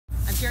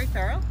Gerry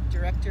Farrell,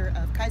 director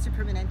of Kaiser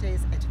Permanente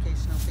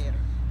Educational Theatre.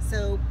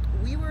 So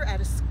we were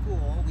at a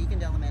school,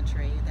 Weekend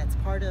Elementary, that's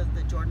part of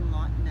the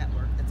Jordan-Locke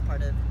Network, that's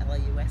part of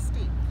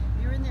LAUSD.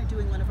 We were in there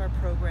doing one of our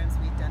programs.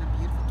 We had done a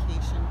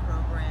beautification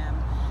program,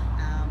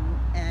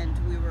 and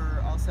we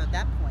were also at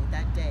that point,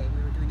 that day,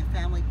 we were doing a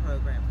family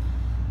program.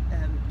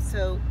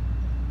 So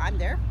I'm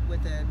there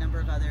with a number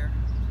of other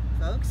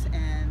folks,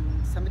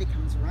 and somebody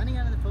comes running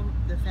out of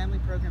the family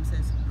program,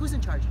 says, "Who's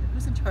in charge of it?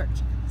 Who's in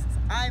charge?" Says,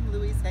 "I'm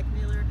Louise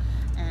Heckmuller,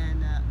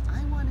 and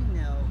I want to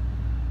know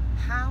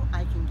how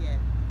I can get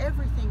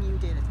everything you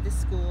did at this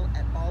school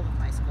at all of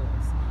my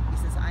schools." He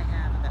says, "I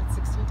have about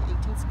 16 to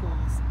 18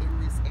 schools in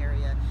this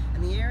area,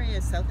 and the area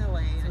is South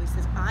LA." So he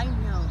says, "I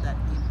know that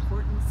the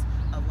importance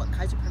of what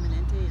Kaiser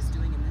Permanente is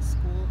doing in this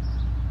school,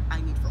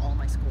 I need for all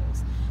my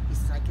schools." He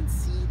says, "I can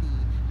see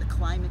the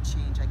climate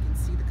change. I can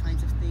see the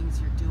kinds of things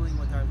you're doing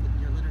with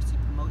your literacy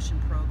promotion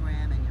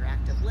program and your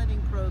active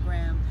living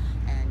program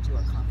and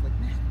your conflict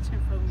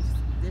management program. He says,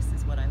 this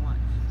is what I want."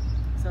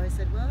 So I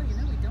said, "Well, you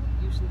know, we don't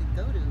usually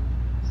go to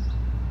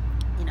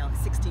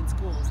 16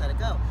 schools at a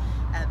go."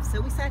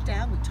 So we sat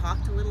down, we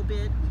talked a little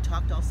bit. We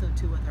talked also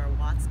with our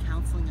Watts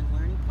counseling and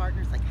learning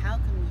partners, like, how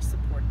can we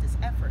support this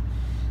effort?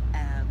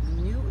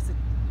 We knew it was a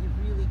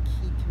really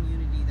key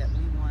community that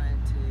we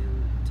wanted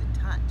to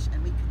touch,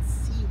 and we could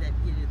see that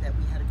that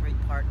we had a great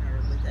partner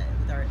with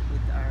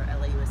our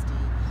LAUSD,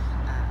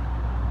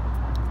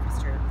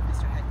 Mr.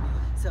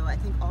 Heckmuller. So I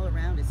think all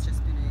around it's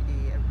just been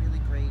a really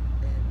great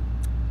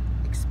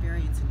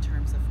experience in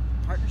terms of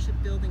partnership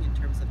building, in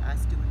terms of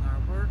us doing our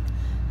work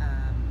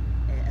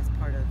as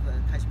part of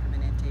Kaiser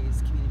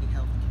Permanente's community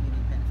health and community